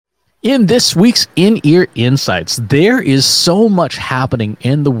In this week's In-Ear Insights, there is so much happening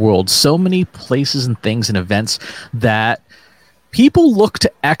in the world, so many places and things and events that people look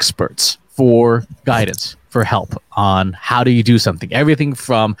to experts for guidance, for help on how do you do something. Everything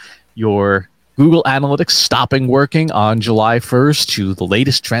from your Google Analytics stopping working on July 1st to the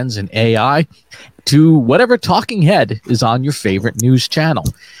latest trends in AI to whatever talking head is on your favorite news channel.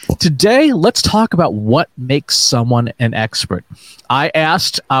 Today, let's talk about what makes someone an expert. I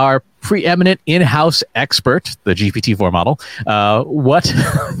asked our preeminent in-house expert, the GPT-4 model,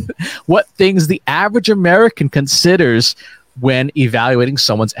 what things the average American considers when evaluating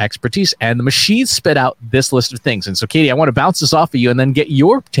someone's expertise, and the machine spit out this list of things. And so, Katie, I want to bounce this off of you and then get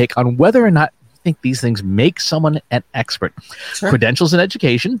your take on whether or not you think these things make someone an expert. Sure. Credentials in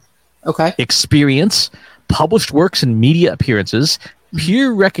education, okay, experience, published works and media appearances,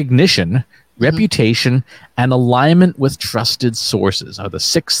 peer recognition, reputation, and alignment with trusted sources are the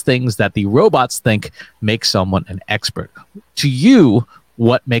 6 things that the robots think make someone an expert. To you,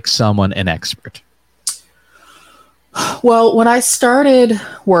 what makes someone an expert? Well, when I started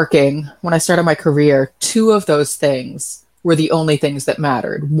my career, 2 of those things were the only things that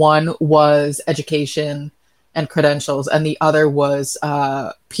mattered. One was education and credentials, and the other was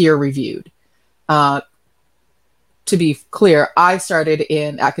peer reviewed. To be clear, I started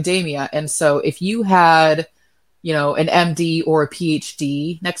in academia, and so if you had, an MD or a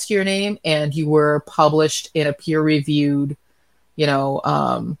PhD next to your name, and you were published in a peer reviewed,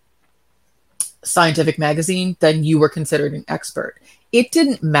 scientific magazine, then you were considered an expert. It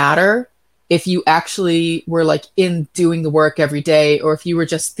didn't matter if you actually were in doing the work every day, or if you were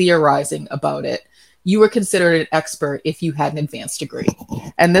just theorizing about it. You were considered an expert if you had an advanced degree.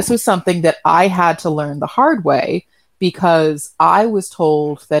 And this was something that I had to learn the hard way, because I was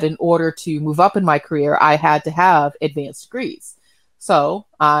told that in order to move up in my career, I had to have advanced degrees. So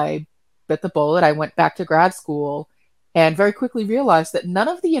I bit the bullet. I went back to grad school and very quickly realized that none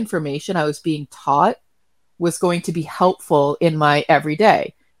of the information I was being taught was going to be helpful in my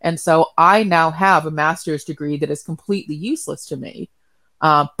everyday. And so I now have a master's degree that is completely useless to me.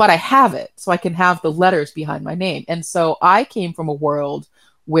 But I have it, so I can have the letters behind my name. And so I came from a world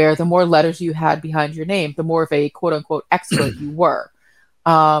where the more letters you had behind your name, the more of a quote unquote expert you were.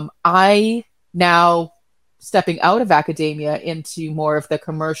 I now, stepping out of academia into more of the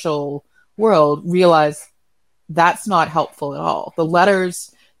commercial world, realize that's not helpful at all. The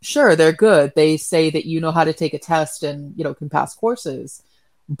letters, sure, they're good. They say that you know how to take a test and, can pass courses.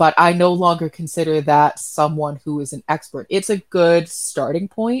 But I no longer consider that someone who is an expert. It's a good starting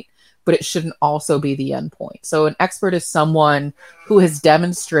point, but it shouldn't also be the end point. So an expert is someone who has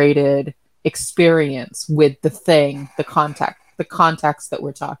demonstrated experience with the thing, the context that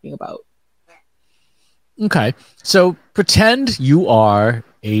we're talking about. Okay. So pretend you are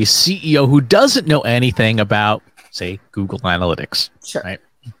a CEO who doesn't know anything about, say, Google Analytics. Sure. Right?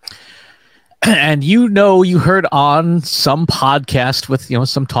 And you heard on some podcast with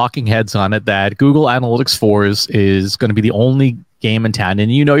some talking heads on it that Google Analytics 4 is going to be the only game in town,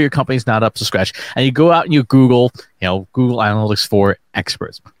 and your company's not up to scratch, and you go out and you Google Google Analytics 4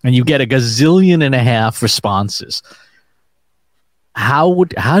 experts, and you get a gazillion and a half responses. How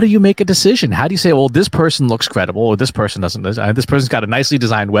do you make a decision? How do you say, well, this person looks credible, or this person doesn't? This person's got a nicely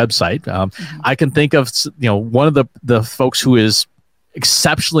designed website. I can think of one of the folks who is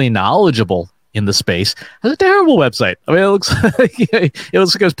exceptionally knowledgeable in the space has a terrible website. I mean, it looks like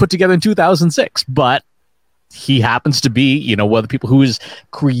it was put together in 2006, but he happens to be one of the people who is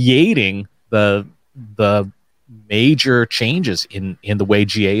creating the major changes in the way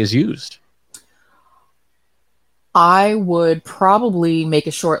GA is used. I would probably make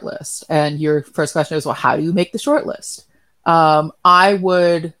a short list. And your first question is, well, how do you make the short list? I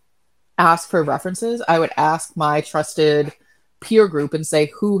would ask for references. I would ask my trusted peer group and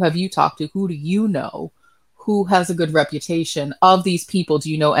say, who have you talked to? Who do you know? Who has a good reputation? Of these people,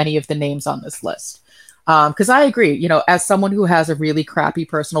 do you know any of the names on this list? Because I agree, as someone who has a really crappy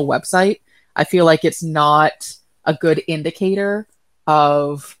personal website, I feel like it's not a good indicator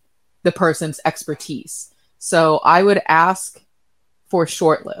of the person's expertise. So I would ask for a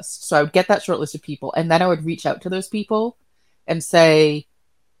short list. So I would get that short list of people, and then I would reach out to those people and say,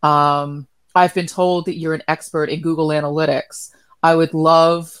 I've been told that you're an expert in Google Analytics. I would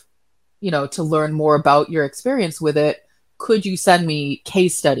love, to learn more about your experience with it. Could you send me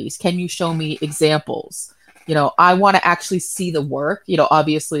case studies? Can you show me examples? I want to actually see the work,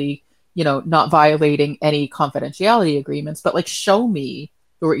 obviously, not violating any confidentiality agreements, but show me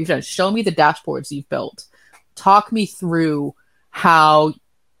what you've done. Show me the dashboards you've built. Talk me through how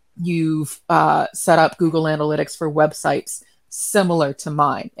you've set up Google Analytics for websites similar to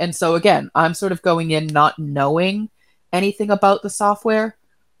mine. And so again, I'm sort of going in not knowing anything about the software,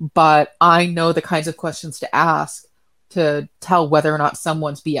 but I know the kinds of questions to ask to tell whether or not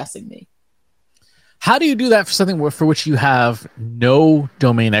someone's BSing me. How do you do that for something for which you have no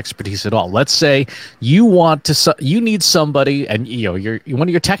domain expertise at all? Let's say you need somebody, and you're one of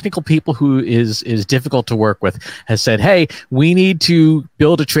your technical people who is difficult to work with has said, "Hey, we need to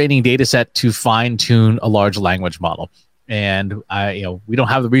build a training data set to fine tune a large language model, and we don't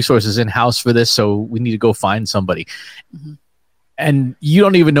have the resources in house for this, so we need to go find somebody." Mm-hmm. And you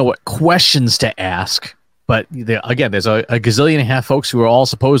don't even know what questions to ask. But again, there's a gazillion and a half folks who are all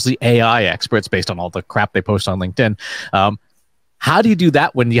supposedly AI experts based on all the crap they post on LinkedIn. How do you do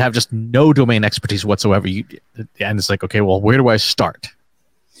that when you have just no domain expertise whatsoever? And it's like, okay, well, where do I start?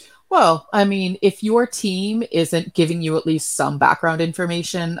 Well, I mean, if your team isn't giving you at least some background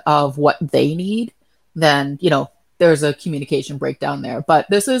information of what they need, then, there's a communication breakdown there. But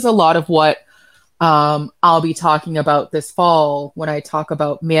this is a lot of what I'll be talking about this fall when I talk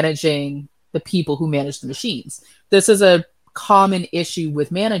about managing the people who manage the machines. This is a common issue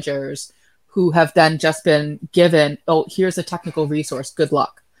with managers who have then just been given, oh, here's a technical resource, good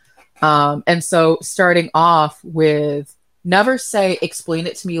luck. And so starting off with never say, explain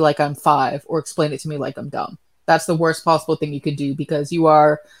it to me like I'm 5 or explain it to me like I'm dumb. That's the worst possible thing you could do because you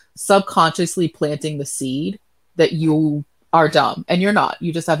are subconsciously planting the seed that you are dumb and you're not.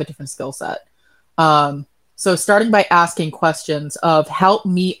 You just have a different skill set. So starting by asking questions of help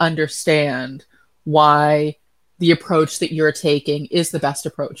me understand why the approach that you're taking is the best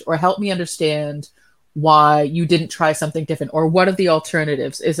approach, or help me understand why you didn't try something different, or what are the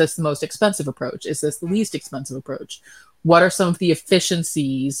alternatives? Is this the most expensive approach? Is this the least expensive approach? What are some of the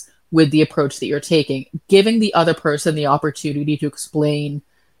efficiencies with the approach that you're taking? Giving the other person the opportunity to explain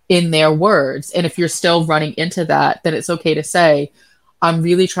in their words. And if you're still running into that, then it's okay to say, I'm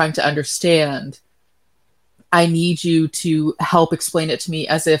really trying to understand. I need you to help explain it to me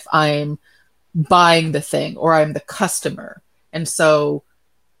as if I'm buying the thing or I'm the customer. And so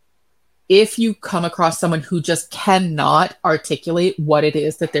if you come across someone who just cannot articulate what it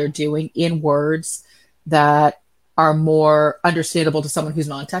is that they're doing in words that are more understandable to someone who's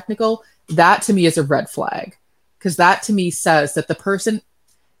non-technical, that to me is a red flag. Because that to me says that the person,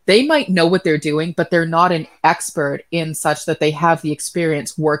 they might know what they're doing, but they're not an expert in such that they have the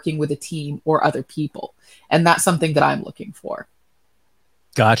experience working with a team or other people. And that's something that I'm looking for.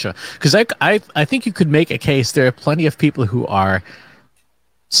 Gotcha. Because I think you could make a case. There are plenty of people who are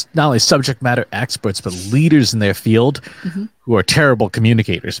not only subject matter experts, but leaders in their field who are terrible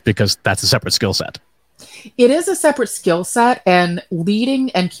communicators because that's a separate skill set. It is a separate skill set, and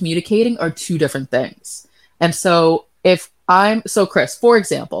leading and communicating are two different things. And so Chris, for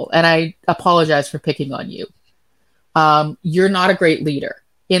example, and I apologize for picking on you, you're not a great leader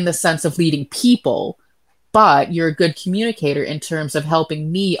in the sense of leading people, but you're a good communicator in terms of helping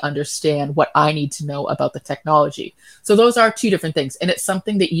me understand what I need to know about the technology. So those are two different things. And it's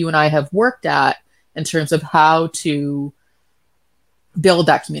something that you and I have worked at in terms of how to build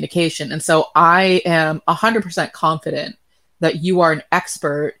that communication. And so I am 100% confident that you are an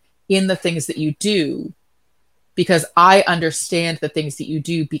expert in the things that you do because I understand the things that you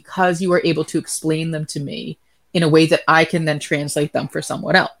do because you are able to explain them to me in a way that I can then translate them for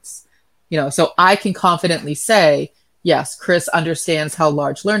someone else. So I can confidently say, yes, Chris understands how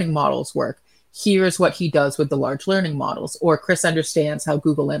large learning models work. Here's what he does with the large learning models. Or Chris understands how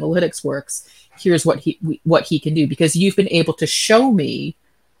Google Analytics works. Here's what he can do. Because you've been able to show me,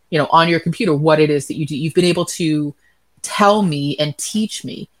 on your computer what it is that you do. You've been able to tell me and teach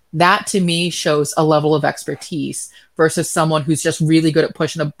me. That to me shows a level of expertise versus someone who's just really good at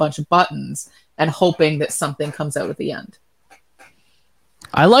pushing a bunch of buttons and hoping that something comes out at the end.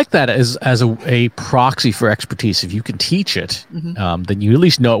 I like that as a proxy for expertise. If you can teach it, then you at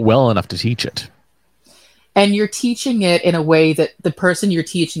least know it well enough to teach it. And you're teaching it in a way that the person you're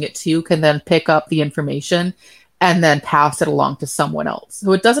teaching it to can then pick up the information and then pass it along to someone else.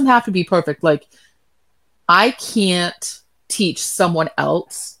 So it doesn't have to be perfect. Like, I can't teach someone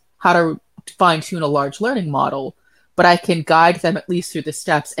else how to fine-tune a large learning model, but I can guide them at least through the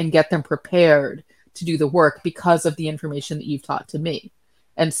steps and get them prepared to do the work because of the information that you've taught to me.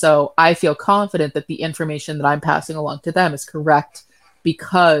 And so I feel confident that the information that I'm passing along to them is correct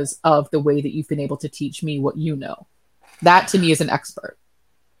because of the way that you've been able to teach me what you know. That to me is an expert.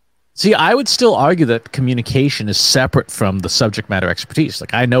 See, I would still argue that communication is separate from the subject matter expertise.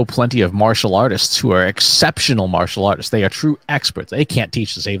 Like, I know plenty of martial artists who are exceptional martial artists. They are true experts. They can't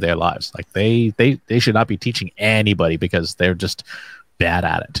teach to save their lives. Like, they should not be teaching anybody because they're just bad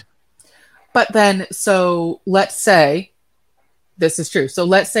at it. But then, so let's say This is true. So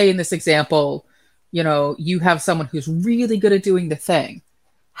let's say in this example, you have someone who's really good at doing the thing.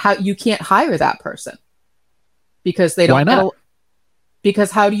 How you can't hire that person because they don't. Why not?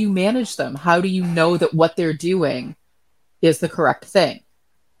 Because how do you manage them? How do you know that what they're doing is the correct thing?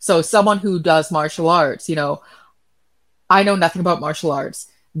 So someone who does martial arts, I know nothing about martial arts.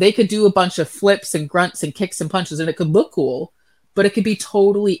 They could do a bunch of flips and grunts and kicks and punches, and it could look cool, but it could be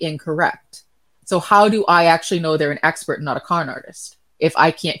totally incorrect. So how do I actually know they're an expert and not a con artist if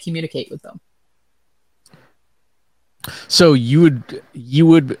I can't communicate with them? So you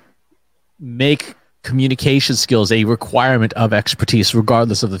would make communication skills a requirement of expertise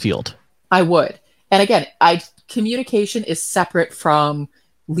regardless of the field. I would. And again, communication is separate from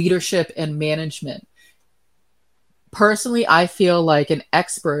leadership and management. Personally, I feel like an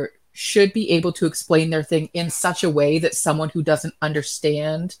expert should be able to explain their thing in such a way that someone who doesn't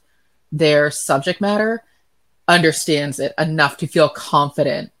understand their subject matter understands it enough to feel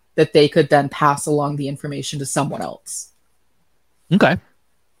confident that they could then pass along the information to someone else. Okay.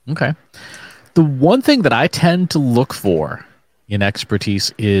 The one thing that I tend to look for in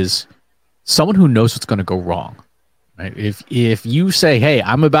expertise is someone who knows what's going to go wrong. Right? If you say, "Hey,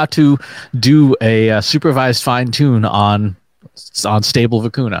 I'm about to do a supervised fine tune on stable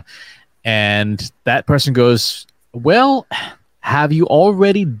vicuna," and that person goes, "Well, have you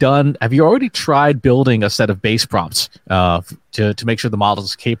already tried building a set of base prompts to make sure the model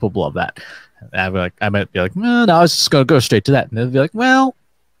is capable of that?" And I might be like, "No, I was just going to go straight to that," and they'll be like, "Well,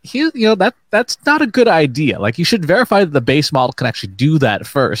 that's not a good idea. Like, you should verify that the base model can actually do that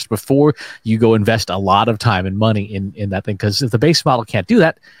first before you go invest a lot of time and money in that thing. Because if the base model can't do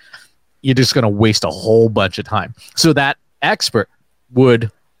that, you're just going to waste a whole bunch of time." So that expert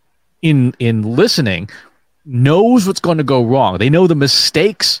would, in listening, knows what's going to go wrong. They know the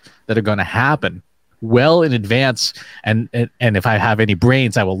mistakes that are going to happen well in advance. And if I have any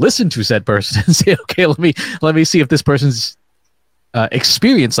brains, I will listen to said person and say, "Okay, let me see if this person's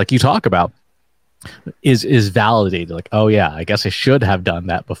experience, like you talk about, is validated." Like, "Oh yeah, I guess I should have done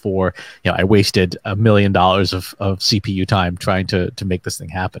that before. I wasted $1 million of CPU time trying to make this thing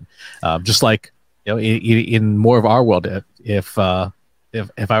happen." Just like in more of our world, if I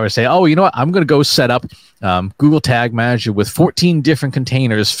were to say, "Oh, you know what, I'm going to go set up Google Tag Manager with 14 different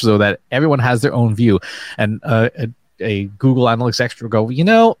containers so that everyone has their own view," and a Google Analytics expert will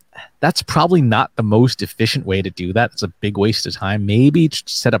go, "That's probably not the most efficient way to do that. It's a big waste of time. Maybe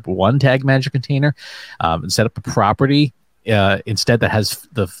set up one Tag Manager container and set up a property instead that has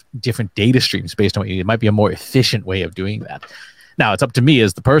the different data streams based on what you need. It might be a more efficient way of doing that." Now, it's up to me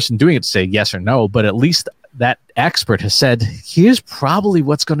as the person doing it to say yes or no, but at least that expert has said, "Here's probably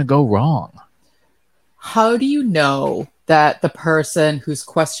what's going to go wrong." How do you know that the person who's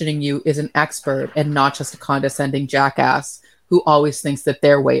questioning you is an expert and not just a condescending jackass who always thinks that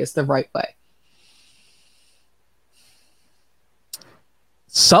their way is the right way?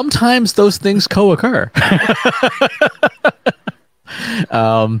 Sometimes those things co-occur.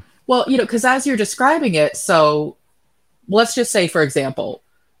 Well, because as you're describing it, so let's just say, for example,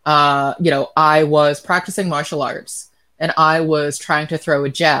 I was practicing martial arts and I was trying to throw a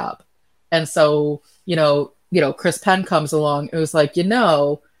jab. And so, Chris Penn comes along and was like,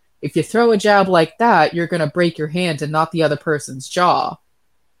 if you throw a jab like that, you're going to break your hand and not the other person's jaw.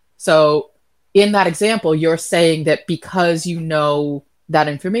 So in that example, you're saying that because you know that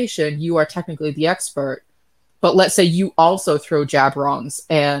information, you are technically the expert. But let's say you also throw jab wrongs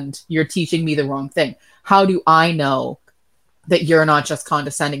and you're teaching me the wrong thing. How do I know that you're not just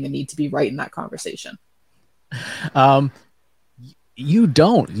condescending and need to be right in that conversation? You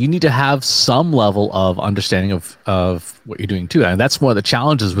don't. You need to have some level of understanding of what you're doing too. And that's one of the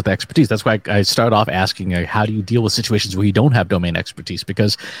challenges with expertise. That's why I start off asking, how do you deal with situations where you don't have domain expertise?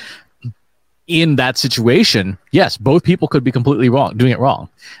 Because in that situation, yes, both people could be completely wrong, doing it wrong.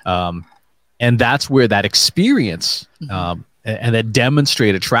 And that's where that experience and that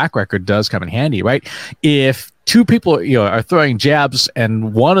demonstrated track record does come in handy, right? If two people are throwing jabs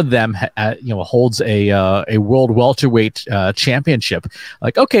and one of them holds a world welterweight championship,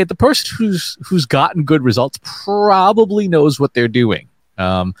 like, okay, the person who's gotten good results probably knows what they're doing.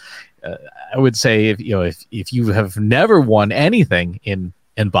 I would say if you have never won anything in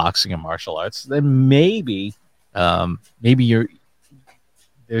boxing and martial arts, then maybe there's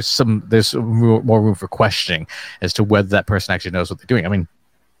more room for questioning as to whether that person actually knows what they're doing. I mean,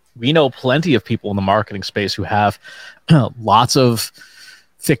 we know plenty of people in the marketing space who have lots of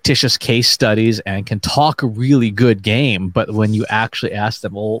fictitious case studies and can talk a really good game, but when you actually ask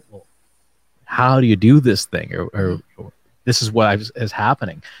them, well, how do you do this thing, or this is what is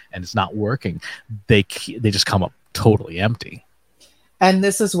happening, and it's not working, they just come up totally empty. And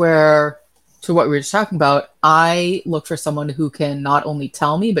this is where, to what we were just talking about, I look for someone who can not only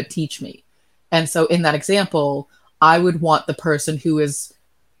tell me, but teach me. And so in that example, I would want the person who is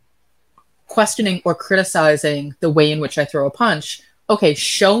questioning or criticizing the way in which I throw a punch. Okay,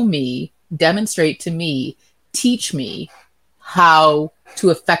 show me, demonstrate to me, teach me how to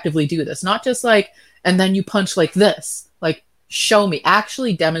effectively do this. Not just like, and then you punch like this. Like, show me,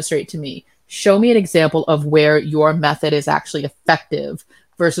 actually demonstrate to me. Show me an example of where your method is actually effective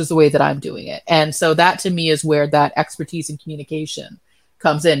versus the way that I'm doing it. And so that to me is where that expertise in communication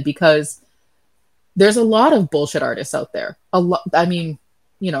comes in, because there's a lot of bullshit artists out there. I mean,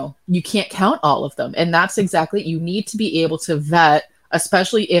 you know, you can't count all of them. And that's exactly, you need to be able to vet,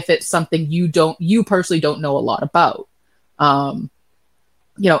 especially if it's something you personally don't know a lot about.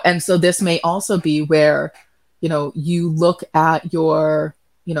 You know, and so this may also be where, you know, you look at your,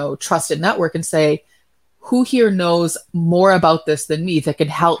 you know, trusted network and say, who here knows more about this than me that can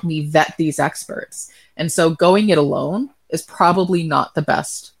help me vet these experts? And so going it alone is probably not the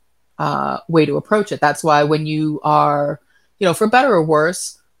best way to approach it. That's why when you are, you know, for better or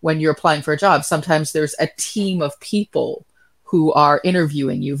worse, when you're applying for a job, sometimes there's a team of people who are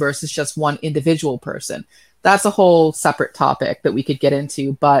interviewing you versus just one individual person. That's a whole separate topic that we could get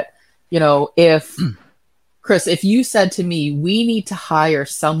into. But, you know, if Chris, if you said to me, we need to hire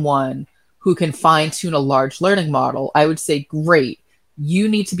someone who can fine tune a large learning model, I would say, great, you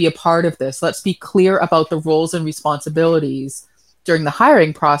need to be a part of this. Let's be clear about the roles and responsibilities during the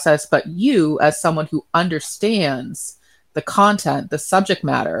hiring process. But you, as someone who understands the content, the subject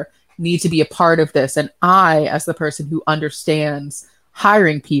matter, need to be a part of this. And I, as the person who understands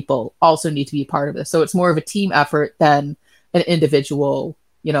hiring people, also need to be a part of this. So it's more of a team effort than an individual,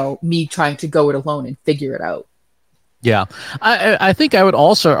 you know, me trying to go it alone and figure it out. Yeah. I think I would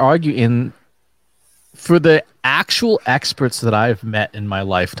also argue for the actual experts that I've met in my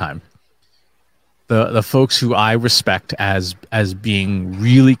lifetime, the folks who I respect as being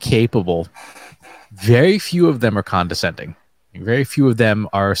really capable, very few of them are condescending. Very few of them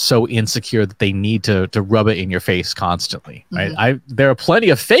are so insecure that they need to rub it in your face constantly, right? Mm-hmm. There are plenty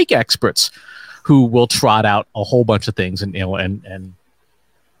of fake experts who will trot out a whole bunch of things and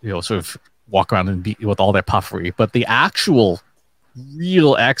sort of walk around and be with all their puffery. But the actual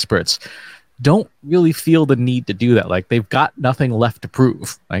real experts don't really feel the need to do that. Like, they've got nothing left to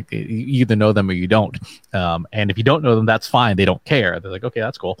prove. Like, you either know them or you don't. And if you don't know them, that's fine. They don't care. They're like, okay,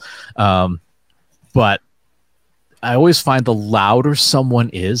 that's cool. But I always find the louder someone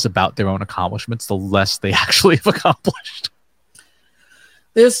is about their own accomplishments, the less they actually have accomplished.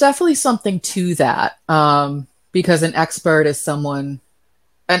 There's definitely something to that, because an expert is someone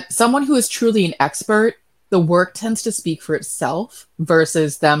who is truly an expert. The work tends to speak for itself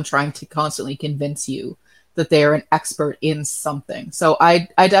versus them trying to constantly convince you that they are an expert in something. So I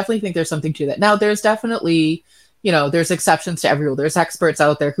definitely think there's something to that. Now, there's definitely, you know, there's exceptions to every rule. There's experts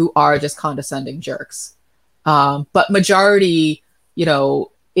out there who are just condescending jerks. But majority, you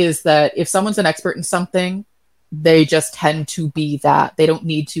know, is that if someone's an expert in something, they just tend to be that. They don't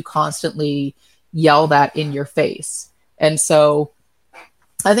need to constantly yell that in your face. And so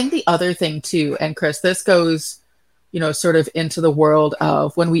I think the other thing too, and Chris, this goes, you know, sort of into the world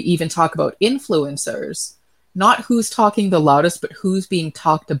of when we even talk about influencers, not who's talking the loudest, but who's being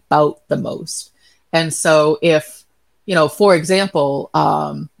talked about the most. And so if, you know, for example,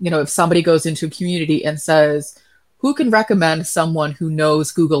 you know, if somebody goes into a community and says, who can recommend someone who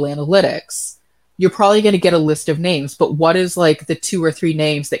knows Google Analytics? You're probably going to get a list of names, but what is like the 2 or 3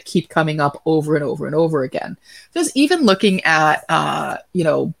 names that keep coming up over and over and over again? Just even looking at, you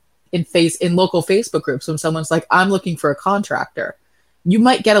know, in local Facebook groups, when someone's like, I'm looking for a contractor, you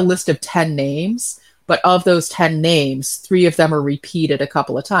might get a list of 10 names, but of those 10 names, 3 of them are repeated a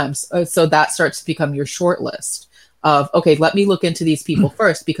couple of times. So that starts to become your short list of, okay, let me look into these people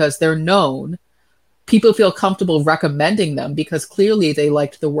first because they're known. People feel comfortable recommending them because clearly they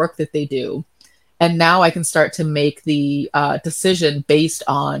liked the work that they do. And now I can start to make the decision based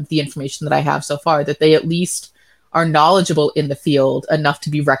on the information that I have so far, that they at least are knowledgeable in the field enough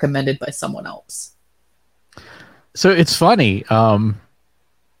to be recommended by someone else. So it's funny. When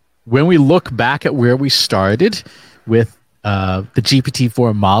we look back at where we started with the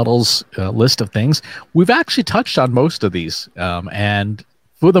GPT-4 models list of things, we've actually touched on most of these. And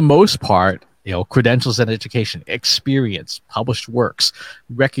for the most part, you know, credentials and education, experience, published works,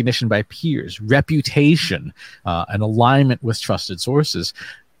 recognition by peers, reputation, and alignment with trusted sources.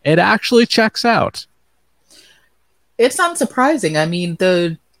 It actually checks out. It's not surprising. I mean,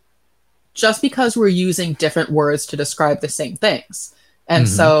 just because we're using different words to describe the same things. And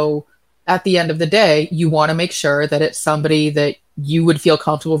so at the end of the day, you want to make sure that it's somebody that you would feel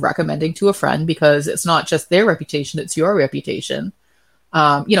comfortable recommending to a friend, because it's not just their reputation, it's your reputation.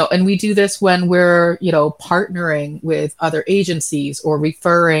 And we do this when we're, partnering with other agencies or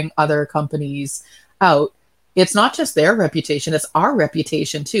referring other companies out. It's not just their reputation, it's our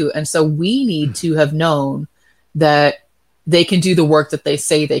reputation too. And so we need to have known that they can do the work that they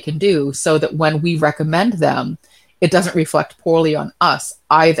say they can do, so that when we recommend them, it doesn't reflect poorly on us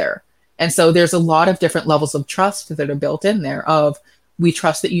either. And so there's a lot of different levels of trust that are built in there of, we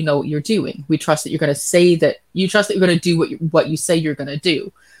trust that you know what you're doing. We trust that you're going to say that you trust that you're going to do what you say you're going to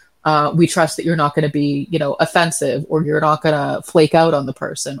do. We trust that you're not going to be, offensive, or you're not going to flake out on the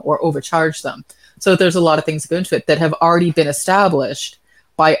person or overcharge them. So there's a lot of things that go into it that have already been established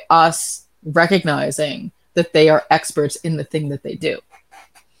by us recognizing that they are experts in the thing that they do.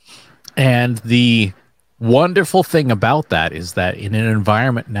 And the wonderful thing about that is that in an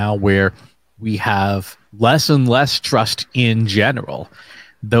environment now where we have less and less trust in general,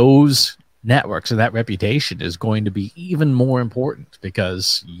 those networks and that reputation is going to be even more important,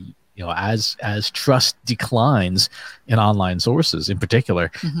 because as trust declines in online sources in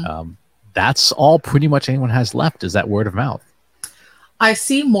particular, that's all pretty much anyone has left, is that word of mouth. I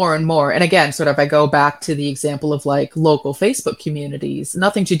see more and more, and again, sort of, I go back to the example of like local Facebook communities,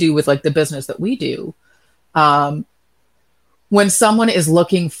 nothing to do with like the business that we do. When someone is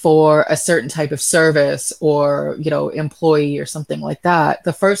looking for a certain type of service or, employee or something like that,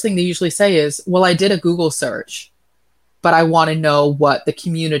 the first thing they usually say is, well, I did a Google search, but I want to know what the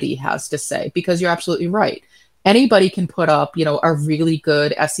community has to say, because you're absolutely right. Anybody can put up, a really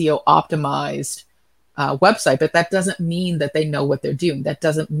good SEO optimized website, but that doesn't mean that they know what they're doing. That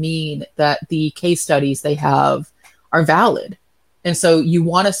doesn't mean that the case studies they have are valid. And so you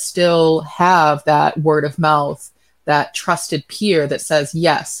want to still have that word of mouth, that trusted peer that says,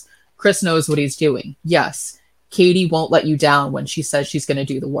 yes, Chris knows what he's doing. Yes, Katie won't let you down when she says she's going to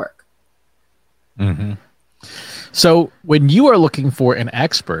do the work. Mm-hmm. So when you are looking for an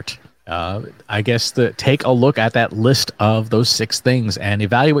expert, I guess take a look at that list of those 6 things and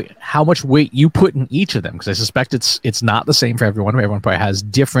evaluate how much weight you put in each of them, because I suspect it's not the same for everyone. Everyone probably has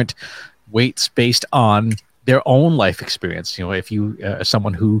different weights based on their own life experience. If you are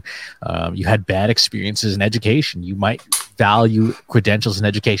someone who you had bad experiences in education, you might value credentials in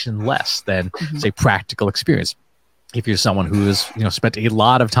education less than, say, practical experience. If you're someone who has spent a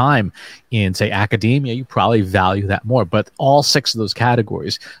lot of time in, say, academia, you probably value that more. But all 6 of those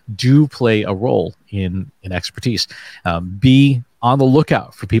categories do play a role in expertise. Be on the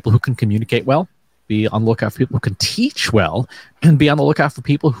lookout for people who can communicate well. Be on the lookout for people who can teach well, and be on the lookout for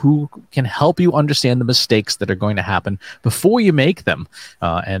people who can help you understand the mistakes that are going to happen before you make them,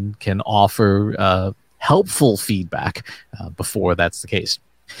 and can offer helpful feedback before that's the case.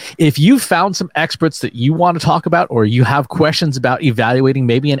 If you found some experts that you want to talk about, or you have questions about evaluating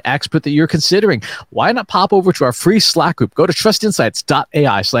maybe an expert that you're considering, why not pop over to our free Slack group? Go to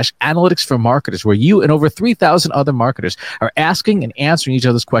trustinsights.ai/analytics for marketers, where you and over 3,000 other marketers are asking and answering each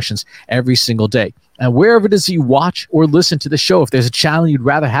other's questions every single day. And wherever it is you watch or listen to the show, if there's a channel you'd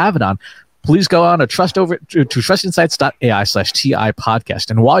rather have it on, please go on to trustinsights.ai/TI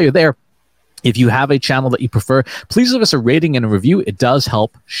podcast. And while you're there, if you have a channel that you prefer, please leave us a rating and a review. It does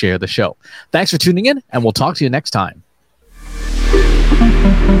help share the show. Thanks for tuning in, and we'll talk to you next time.